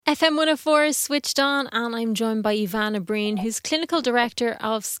FM 104 is switched on, and I'm joined by Evanna Breen, who's Clinical Director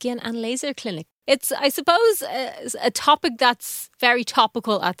of Skin and Laser Clinic. It's, I suppose, a topic that's very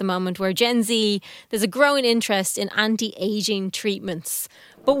topical at the moment, where Gen Z, there's a growing interest in anti-aging treatments.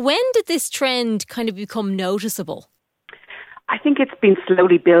 But when did this trend kind of become noticeable? I think it's been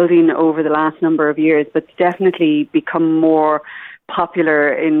slowly building over the last number of years, but definitely become more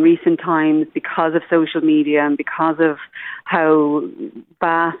popular in recent times because of social media and because of how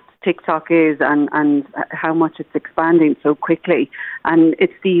vast TikTok is and how much it's expanding so quickly. And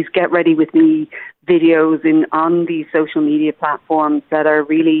it's these get ready with me videos on these social media platforms that are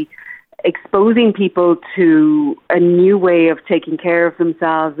really exposing people to a new way of taking care of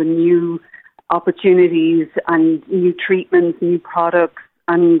themselves, and new opportunities and new treatments, new products.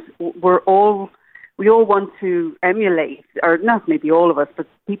 And we all want to emulate, or not maybe all of us, but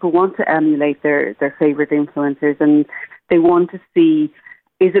people want to emulate their favourite influencers, and they want to see,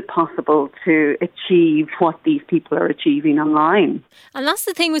 is it possible to achieve what these people are achieving online? And that's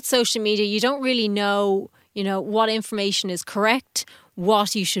the thing with social media. You don't really know, what information is correct,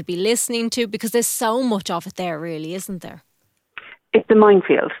 what you should be listening to, because there's so much of it there, really, isn't there? It's a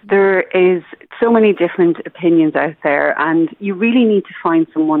minefield. There is so many different opinions out there, and you really need to find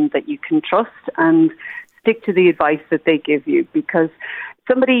someone that you can trust and stick to the advice that they give you, because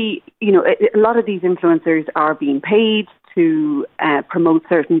somebody, a lot of these influencers are being paid to promote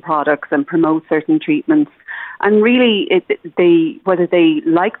certain products and promote certain treatments. And really, whether they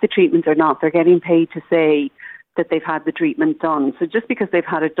like the treatment or not, they're getting paid to say that they've had the treatment done. So just because they've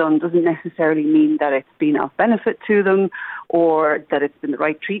had it done doesn't necessarily mean that it's been of benefit to them, or that it's been the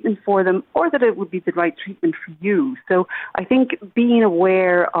right treatment for them, or that it would be the right treatment for you. So I think being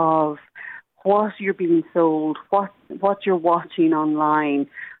aware of what you're being sold, what you're watching online,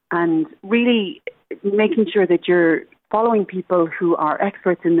 and really making sure that you're following people who are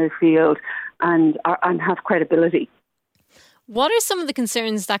experts in their field and have credibility. What are some of the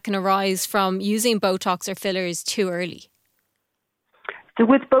concerns that can arise from using Botox or fillers too early? So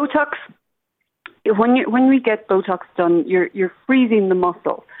with Botox, when we get Botox done, you're freezing the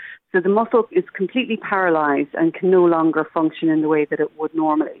muscle. So the muscle is completely paralysed and can no longer function in the way that it would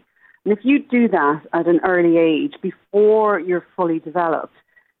normally. And if you do that at an early age, before you're fully developed,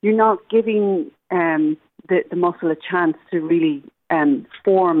 you're not giving the muscle a chance to really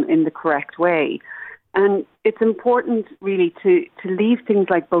form in the correct way. And it's important really to leave things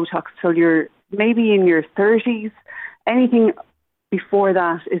like Botox till you're maybe in your 30s. Anything before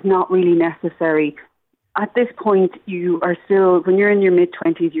that is not really necessary. At this point, you are still, when you're in your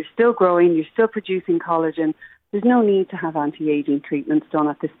mid-20s, you're still growing, you're still producing collagen. There's no need to have anti-aging treatments done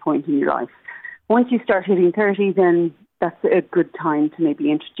at this point in your life. Once you start hitting 30, then that's a good time to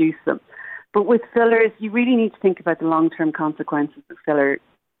maybe introduce them. But with fillers, you really need to think about the long-term consequences of filler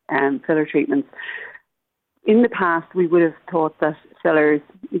treatments. In the past, we would have thought that fillers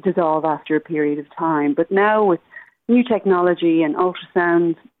dissolve after a period of time. But now with new technology and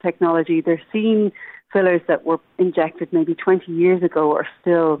ultrasound technology, they're seeing fillers that were injected maybe 20 years ago are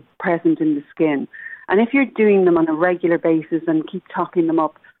still present in the skin. And if you're doing them on a regular basis and keep topping them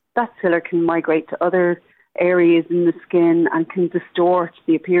up, that filler can migrate to other areas in the skin and can distort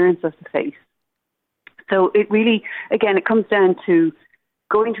the appearance of the face. So it really, again, it comes down to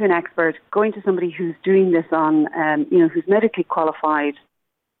going to an expert, going to somebody who's doing this on, who's medically qualified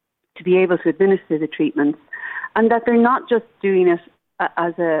to be able to administer the treatments, and that they're not just doing it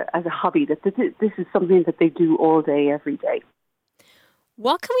as a hobby, that this is something that they do all day, every day.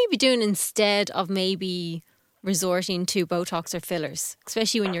 What can we be doing instead of maybe resorting to Botox or fillers,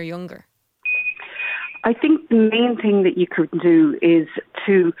 especially when you're younger? I think the main thing that you could do is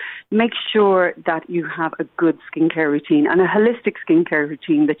to make sure that you have a good skincare routine and a holistic skincare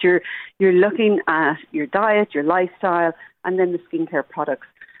routine, that you're looking at your diet, your lifestyle, and then the skincare products.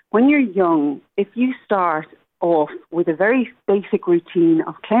 When you're young, if you start off with a very basic routine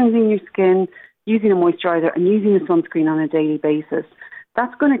of cleansing your skin, using a moisturiser and using a sunscreen on a daily basis,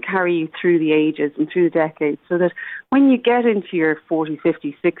 that's going to carry you through the ages and through the decades, so that when you get into your 40s,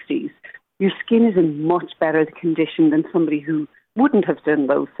 50s, 60s, your skin is in much better condition than somebody who wouldn't have done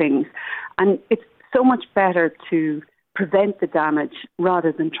those things. And it's so much better to prevent the damage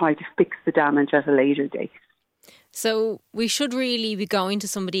rather than try to fix the damage at a later date. So we should really be going to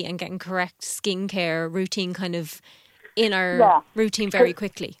somebody and getting correct skincare routine kind of in our routine very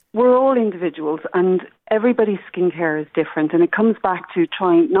quickly. We're all individuals and everybody's skincare is different, and it comes back to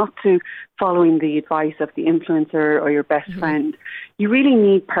trying not to following the advice of the influencer or your best friend. You really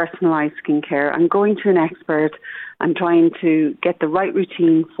need personalised skincare, and going to an expert and trying to get the right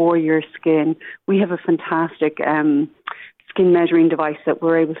routine for your skin. We have a fantastic skin measuring device that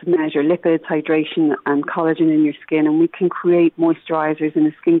we're able to measure lipids, hydration and collagen in your skin, and we can create moisturisers in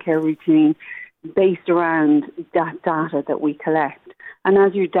a skincare routine based around that data that we collect. And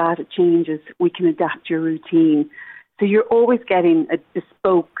as your data changes, we can adapt your routine. So you're always getting a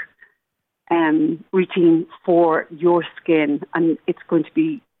bespoke routine for your skin, and it's going to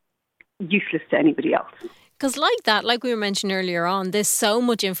be useless to anybody else. Because like we were mentioning earlier on, there's so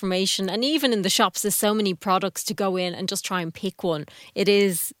much information, and even in the shops there's so many products to go in and just try and pick one. It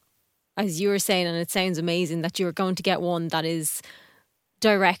is, as you were saying, and it sounds amazing, that you're going to get one that is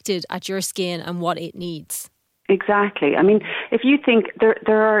directed at your skin and what it needs. Exactly. I mean, if you think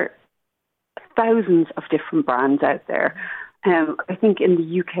there are thousands of different brands out there. I think in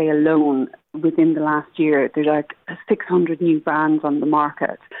the UK alone, within the last year, there's like 600 new brands on the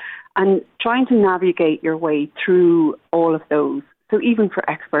market. And trying to navigate your way through all of those, so even for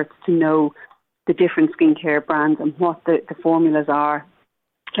experts to know the different skincare brands and what the formulas are,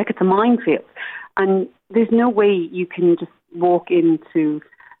 like it's a minefield. And there's no way you can just walk into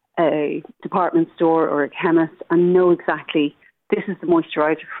a department store or a chemist and know exactly this is the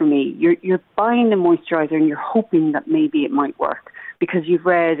moisturiser for me. You're buying the moisturiser and you're hoping that maybe it might work because you've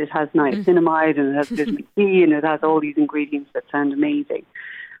read it has niacinamide and it has vitamin C and it has all these ingredients that sound amazing.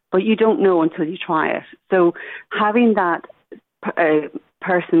 But you don't know until you try it. So having that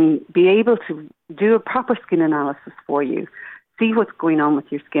person be able to do a proper skin analysis for you, see what's going on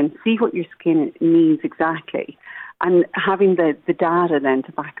with your skin, see what your skin needs exactly, and having the data then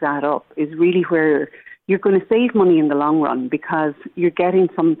to back that up is really where you're going to save money in the long run, because you're getting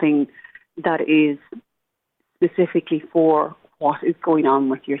something that is specifically for what is going on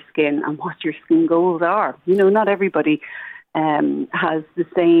with your skin and what your skin goals are. You know, not everybody has the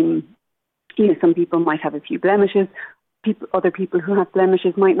same, you know, some people might have a few blemishes. Other people who have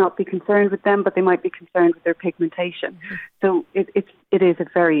blemishes might not be concerned with them, but they might be concerned with their pigmentation. So it is a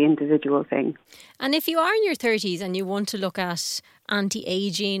very individual thing. And if you are in your 30s and you want to look at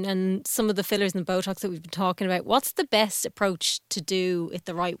anti-aging and some of the fillers and Botox that we've been talking about, what's the best approach to do it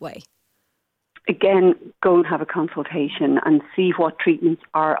the right way? Again, go and have a consultation and see what treatments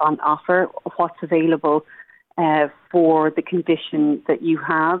are on offer, what's available for the condition that you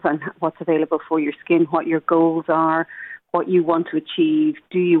have and what's available for your skin, what your goals are, what you want to achieve.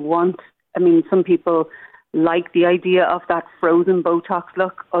 Do you want, I mean, some people like the idea of that frozen Botox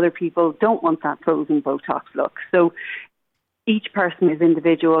look. Other people don't want that frozen Botox look. So each person is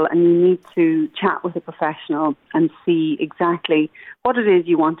individual and you need to chat with a professional and see exactly what it is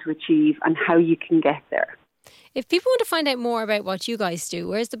you want to achieve and how you can get there. If people want to find out more about what you guys do,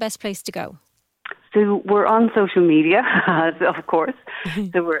 where's the best place to go? So we're on social media, of course.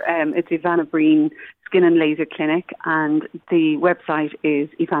 So it's Evanna Breen Skin and Laser Clinic, and the website is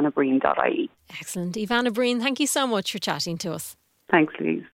evannabreen.ie. Excellent. Evanna Breen, thank you so much for chatting to us. Thanks, Louise.